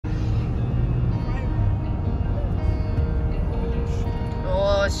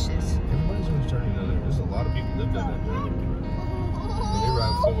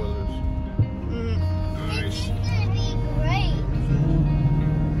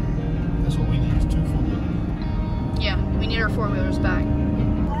our four-wheelers back.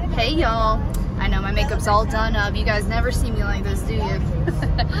 Hey y'all. I know my makeup's all done up. You guys never see me like this, do you?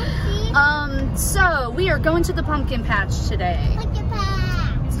 So we are going to the pumpkin patch today. Pumpkin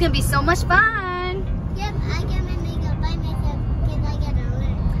patch. It's gonna be so much fun. Yep, I get my makeup by myself because I get it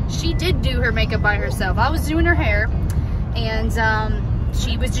lit. She did do her makeup by herself. I was doing her hair, and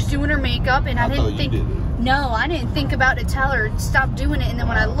she was just doing her makeup, and I didn't think. No, I didn't think about to tell her stop doing it, and then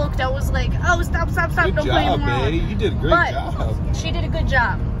when I looked, I was like, "Oh, stop! Good Don't play job, anymore." babe. You did a great job. She did a good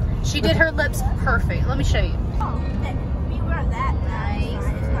job. She did her lips perfect. Let me show you. We weren't that nice.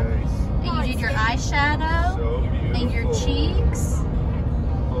 And you did your eyeshadow and your cheeks.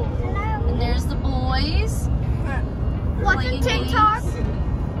 And there's the boys. Watching TikTok.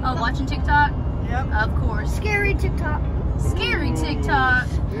 Oh, watching TikTok? Yep. Of course. Scary TikTok. Scary TikTok.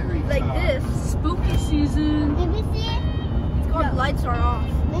 Like this. Spooky season. Let me see it. It's called The Lights Are Off.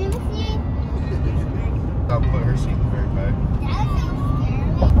 Let me see it. I'll put her seat very back. That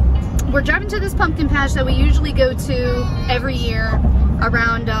sounds We're driving to this pumpkin patch that we usually go to every year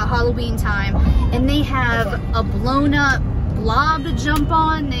around Halloween time, and they have a blown up blob to jump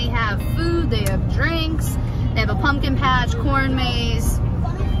on. They have food, they have drinks, they have a pumpkin patch, corn maze,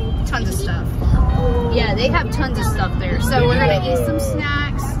 tons of stuff. Yeah, they have tons of stuff there. So we're gonna eat some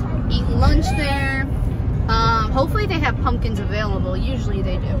snacks, eat lunch there. Hopefully they have pumpkins available. Usually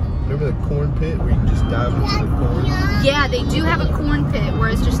they do. Remember the corn pit where you can just dive into the corn? Yeah, they do have a corn pit where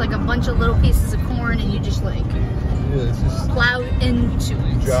it's just like a bunch of little pieces of corn and you just like It's just plow into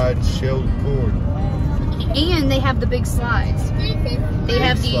it. dried shelled corn. And they have the big slides. They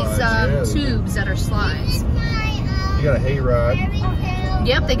have these Slides, yeah. tubes that are slides. You got a hayride.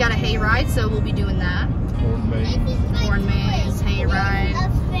 Yep, they got a hayride, so we'll be doing that. Corn maze. Corn maze, hayride.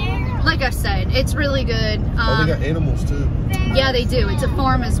 Like I said, it's really good. Oh, they got animals too. Yeah, they do. It's a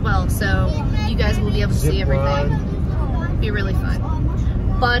farm as well, so you guys will be able to see everything. Be really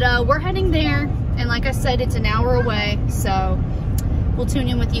fun. But we're heading there, and like I said, it's an hour away, so we'll tune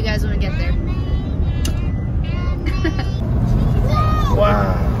in with you guys when we get there.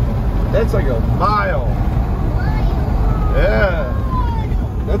 Wow, that's like a mile. Yeah,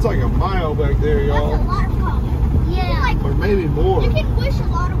 that's like a mile back there, y'all. Yeah. Or maybe more. You can wish a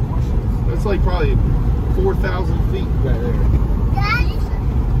lot of wishes. That's like probably 4,000 feet back there. That's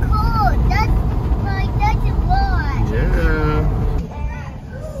cool. That's a lot. Yeah.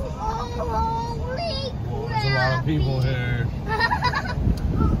 Holy crap. There's a lot of people here.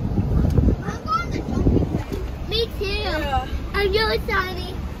 Me too. Yeah. I'm so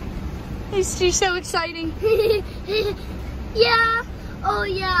excited. It's so exciting. Yeah. Oh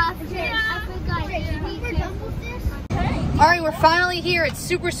yeah. Okay. I forgot. All right, we're finally here. It's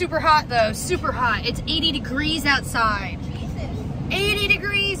super, super hot though. Super hot. It's 80 degrees outside. 80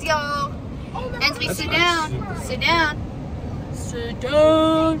 degrees, y'all. As we sit down. Sit down. Sit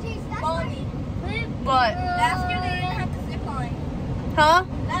down. But Last year they didn't have the zip line. huh?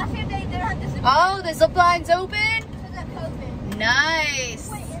 Last year they didn't have the zip line. Oh, the zip line's open. Because of COVID. Nice.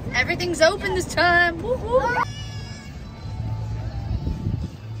 Everything's open this time. Woo -hoo.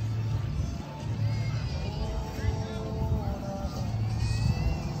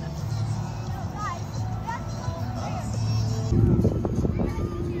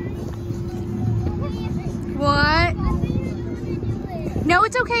 What? No,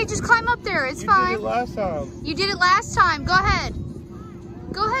 it's okay. Just climb up there. It's fine. You did it last time. You did it last time. Go ahead.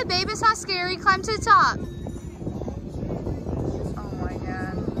 Go ahead, babe. It's not scary. Climb to the top. Oh my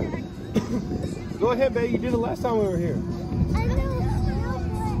god. Go ahead, babe. You did it last time we were here. I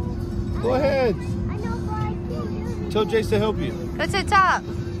know. Go ahead. I know, but I can't do it. Tell Jace to help you. Go to the top.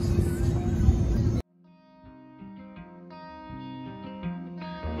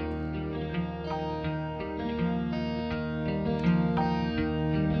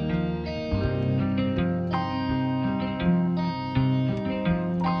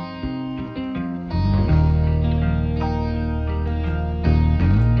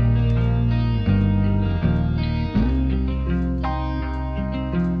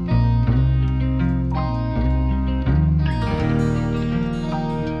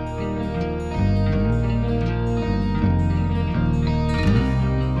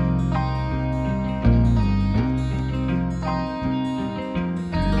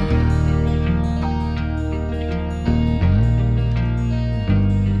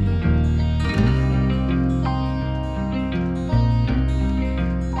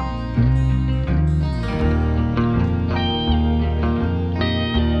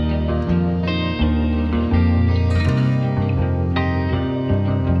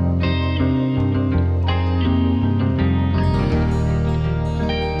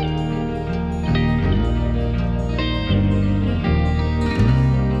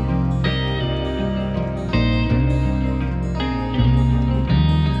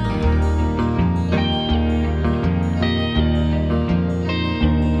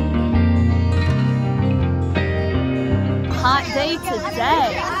 hot day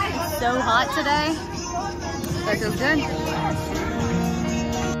today. It's so hot today. That feels good.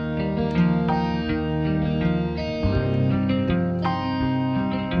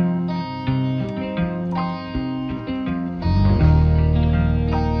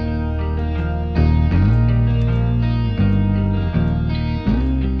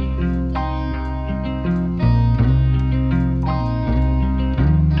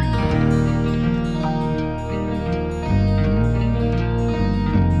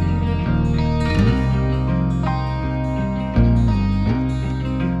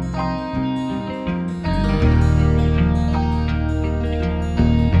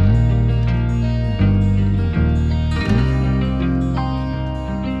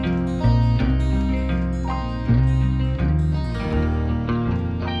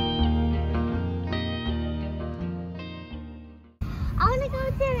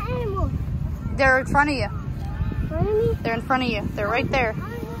 They're in front of you. They're in front of you. They're right there.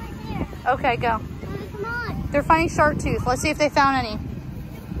 Okay, go. Come on. They're finding shark tooth. Let's see if they found any.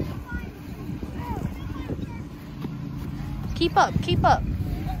 Keep up, keep up.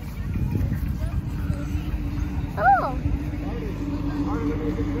 Oh.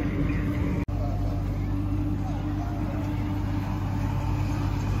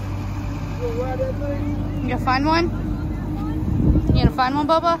 You gonna find one? You gonna find one,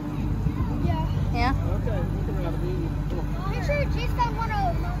 Bubba? Yeah? Okay, look around me. Make sure Jace got one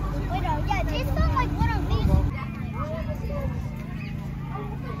of. Wait, yeah, Jace got like one of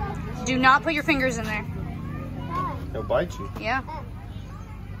these. Do not put your fingers in there. They'll bite you. Yeah.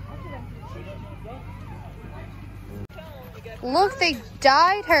 Look, they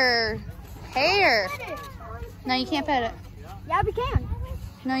dyed her hair. No, you can't pet it. Yeah, we can.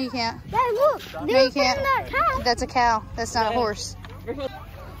 No, you can't. Dad, look. No, you can't. That cow. That's a cow. That's not a horse.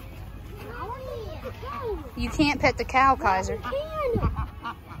 You can't pet the cow, Kaiser.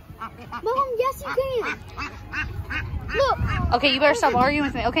 Mom, yes, you can. Look. Okay, you better stop arguing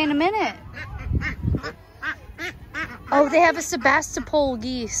with me. Okay, in a minute. Oh, they have a Sebastopol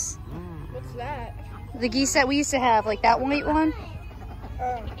geese. What's that? The geese that we used to have, like that white one.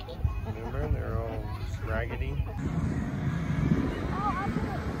 Remember, they're all raggedy.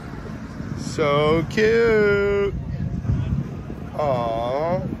 So cute.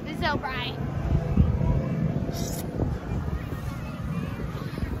 Aww. It's so bright.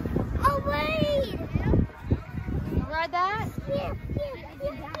 Oh, wait. You ride that? Here.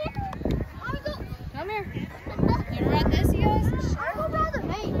 Come here. You ride this, you guys? I go ride the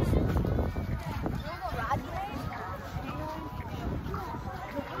maze.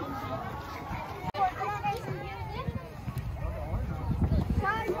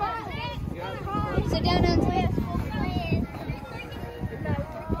 Sit down, Anthony.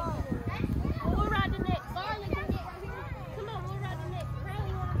 We'll ride the next. Come on, we'll ride the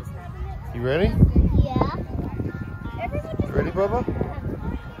next. You ready? Yeah. You ready, Bubba?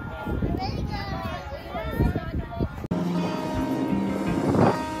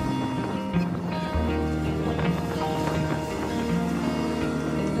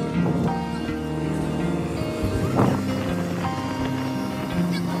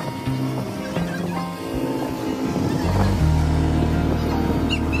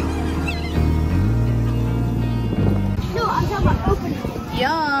 No, I'm talking about opening.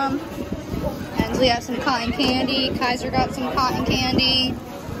 Yum. Ansley got some cotton candy. Kaiser got some cotton candy.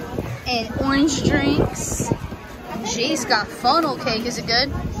 And orange drinks. Jace got funnel cake. Is it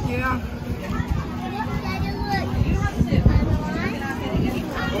good? Yeah.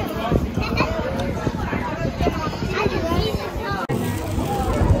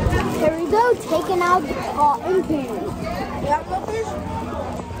 Here we go, taking out the cotton candy. You have clippers?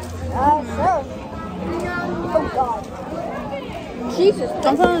 Sure. Oh God. Jesus.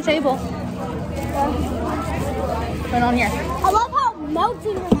 Don't put it on the table. Put it on here. I love how it melts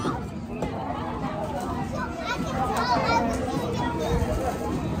in your mouth.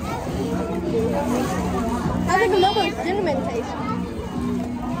 I think another cinnamon taste.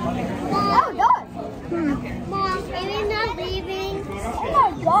 Oh God. Mom, are we not leaving? Oh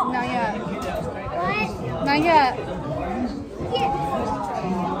my God. Not yet. What? Not yet. Here.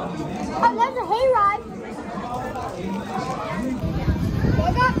 Oh, there's a hayride.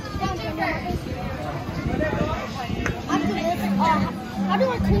 How do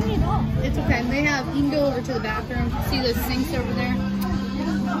I clean it off? It's okay. They have, you can go over to the bathroom. See those sinks over there?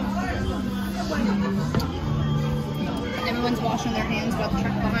 Everyone's washing their hands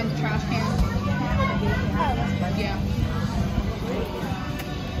behind the trash can. Yeah.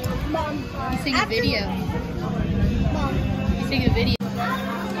 Mom. He's taking a video. Mom. He's taking a video.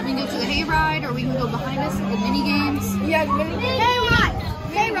 Let me We can go to the hayride, or we can go behind us to the mini games. Yeah, the mini game. Hayride.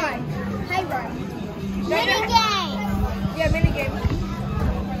 Hayride. Hayride. Mini game. Yeah, mini game.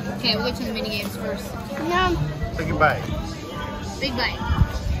 Okay, we'll go to the mini games first. No. Take a bite. Big bite.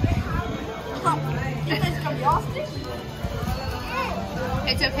 You guys gonna be off this?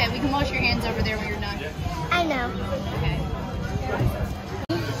 It's okay. We can wash your hands over there when you're done. I know. Okay.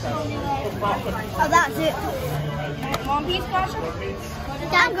 Oh, that's it. One piece pasta?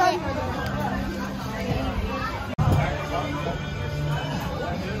 That's good.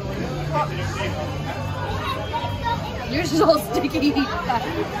 Yours is all sticky.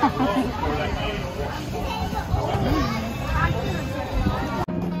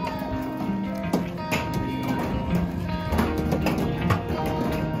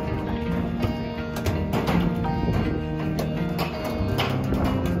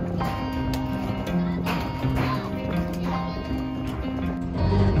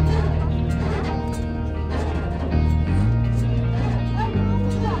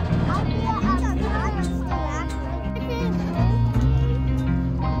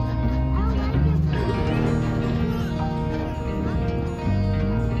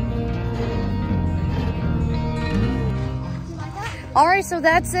 All right, so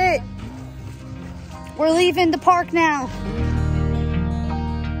that's it. We're leaving the park now.